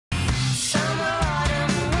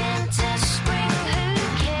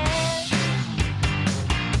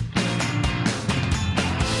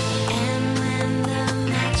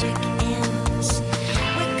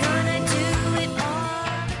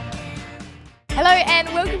Hello and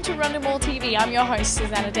welcome to Rundle TV. I'm your host,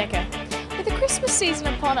 Susanna Decker. With the Christmas season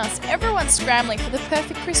upon us, everyone's scrambling for the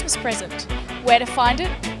perfect Christmas present. Where to find it?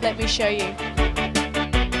 Let me show you.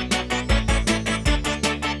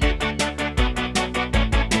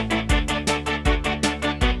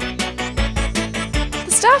 The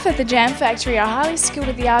staff at the Jam Factory are highly skilled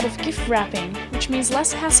at the art of gift wrapping, which means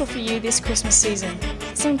less hassle for you this Christmas season.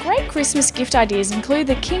 Some great Christmas gift ideas include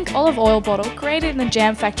the Kink olive oil bottle created in the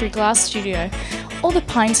Jam Factory glass studio, or the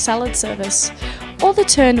pine salad service, or the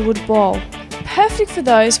turned wood bowl, perfect for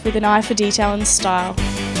those with an eye for detail and style.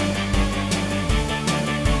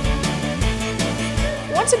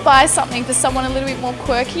 Want to buy something for someone a little bit more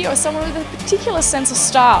quirky or someone with a particular sense of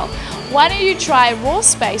style? Why don't you try Raw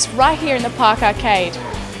Space right here in the Park Arcade?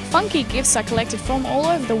 Funky gifts are collected from all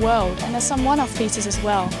over the world, and there's some one-off pieces as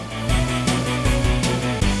well.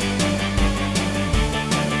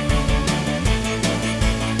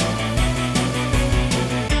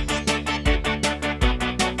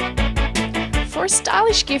 For a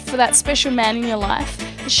stylish gift for that special man in your life,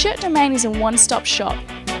 the Shirt Domain is a one-stop shop.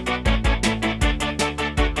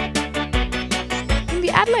 In the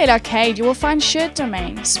Adelaide Arcade, you will find Shirt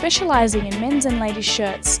Domain, specialising in men's and ladies'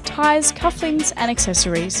 shirts, ties, cufflinks and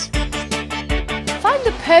accessories. Find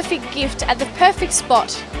the perfect gift at the perfect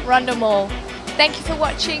spot, Rundle. Thank you for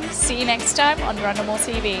watching. See you next time on Rundle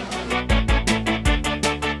TV.